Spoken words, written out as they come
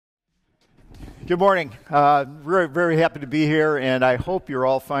Good morning. We're very happy to be here, and I hope you're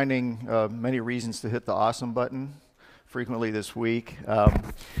all finding many reasons to hit the awesome button frequently this week.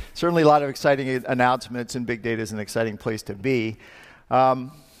 Certainly a lot of exciting announcements, and big data is an exciting place to be.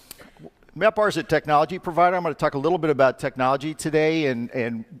 MapR is a technology provider. I'm going to talk a little bit about technology today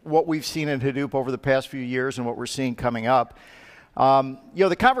and what we've seen in Hadoop over the past few years and what we're seeing coming up.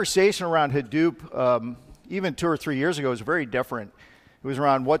 The conversation around Hadoop even 2 or 3 years ago was very different. It was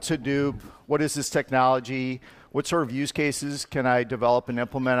around what's Hadoop, what is this technology, what sort of use cases can I develop and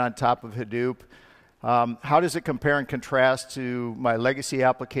implement on top of Hadoop, how does it compare and contrast to my legacy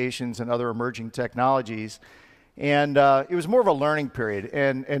applications and other emerging technologies. And it was more of a learning period.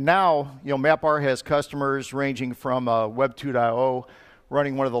 And now, MapR has customers ranging from Web 2.0,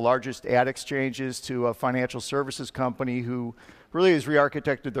 running one of the largest ad exchanges, to a financial services company who really has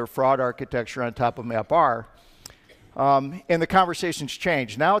re-architected their fraud architecture on top of MapR. And the conversation's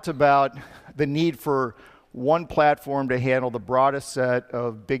changed. Now it's about the need for one platform to handle the broadest set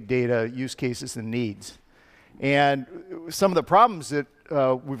of big data use cases and needs. And some of the problems that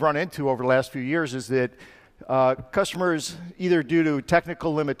we've run into over the last few years is that customers, either due to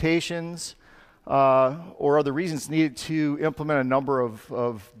technical limitations or other reasons, needed to implement a number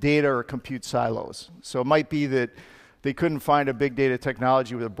of data or compute silos. So it might be that they couldn't find a big data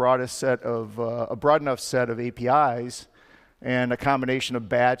technology with a broad enough set of APIs and a combination of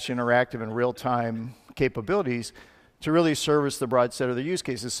batch, interactive, and real-time capabilities to really service the broad set of their use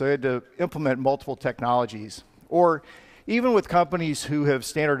cases. So they had to implement multiple technologies. Or even with companies who have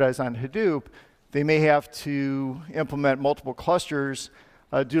standardized on Hadoop, they may have to implement multiple clusters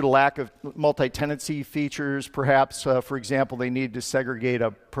due to lack of multi-tenancy features. Perhaps, for example, they need to segregate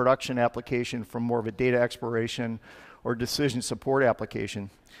a production application from more of a data exploration or decision support application.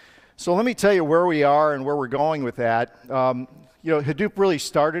 So let me tell you where we are and where we're going with that. Hadoop really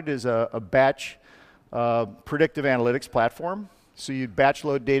started as a batch predictive analytics platform. So you'd batch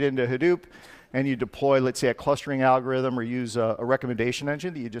load data into Hadoop, and you deploy, let's say, a clustering algorithm or use a recommendation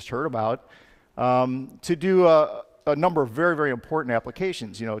engine that you just heard about to do a number of very, very important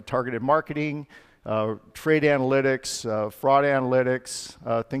applications. Targeted marketing, trade analytics, fraud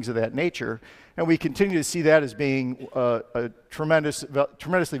analytics, things of that nature. And we continue to see that as being a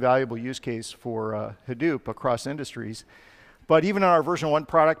tremendously valuable use case for Hadoop across industries. But even in our version 1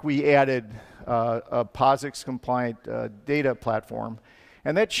 product, we added a POSIX-compliant data platform.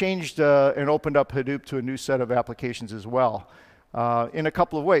 And that changed and opened up Hadoop to a new set of applications as well in a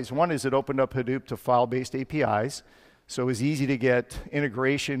couple of ways. One is it opened up Hadoop to file-based APIs. So it was easy to get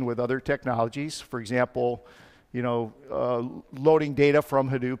integration with other technologies. For example, loading data from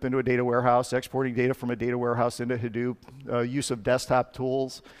Hadoop into a data warehouse, exporting data from a data warehouse into Hadoop, use of desktop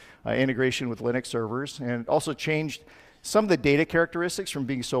tools, integration with Linux servers, and also changed some of the data characteristics from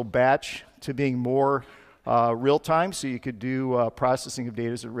being so batch to being more real-time, so you could do processing of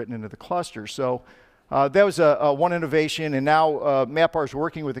data as written into the cluster. So that was one innovation, and now MapR is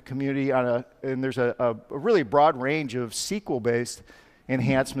working with the community on and there's a really broad range of SQL-based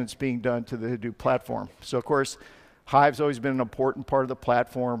enhancements being done to the Hadoop platform. So of course, Hive's always been an important part of the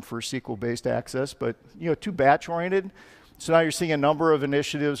platform for SQL-based access, but too batch-oriented. So now you're seeing a number of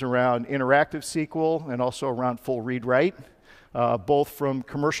initiatives around interactive SQL and also around full read-write, both from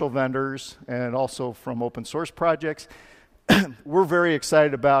commercial vendors and also from open source projects. We're very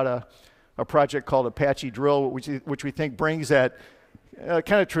excited about a project called Apache Drill, which we think brings that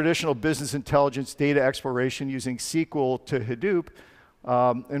kind of traditional business intelligence data exploration using SQL to Hadoop,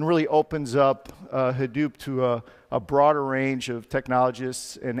 and really opens up Hadoop to a broader range of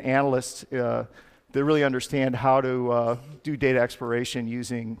technologists and analysts that really understand how to do data exploration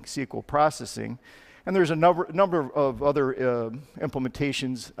using SQL processing. And there's a number of other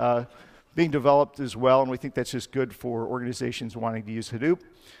implementations being developed as well, and we think that's just good for organizations wanting to use Hadoop.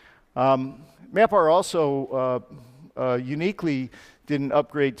 MapR also uniquely did an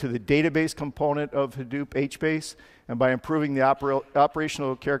upgrade to the database component of Hadoop HBase, and by improving the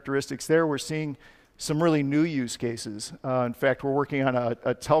operational characteristics there, we're seeing some really new use cases. In fact, we're working on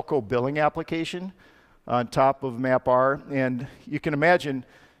a telco billing application on top of MapR, and you can imagine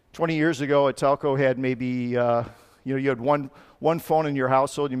 20 years ago, a telco had maybe, you had one phone in your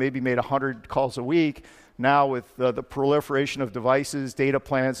household, you maybe made 100 calls a week. Now with the proliferation of devices, data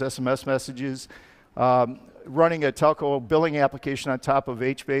plans, SMS messages, running a telco billing application on top of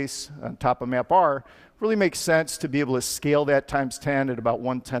HBase, on top of MapR, really makes sense to be able to scale that times 10 at about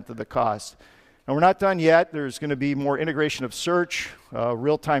 1/10 of the cost. And we're not done yet. There's going to be more integration of search,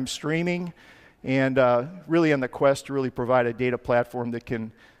 real-time streaming, and really on the quest to really provide a data platform that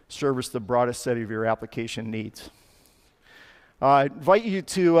can service the broadest set of your application needs. I invite you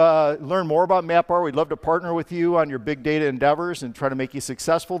to learn more about MapR. We'd love to partner with you on your big data endeavors and try to make you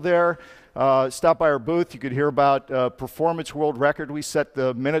successful there. Stop by our booth. You could hear about performance world record. We set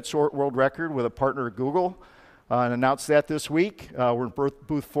the minute world record with a partner at Google and announced that this week. We're in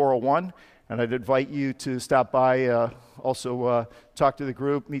booth 401, and I'd invite you to stop by, also talk to the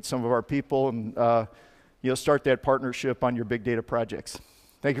group, meet some of our people, and start that partnership on your big data projects.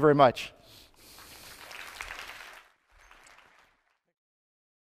 Thank you very much.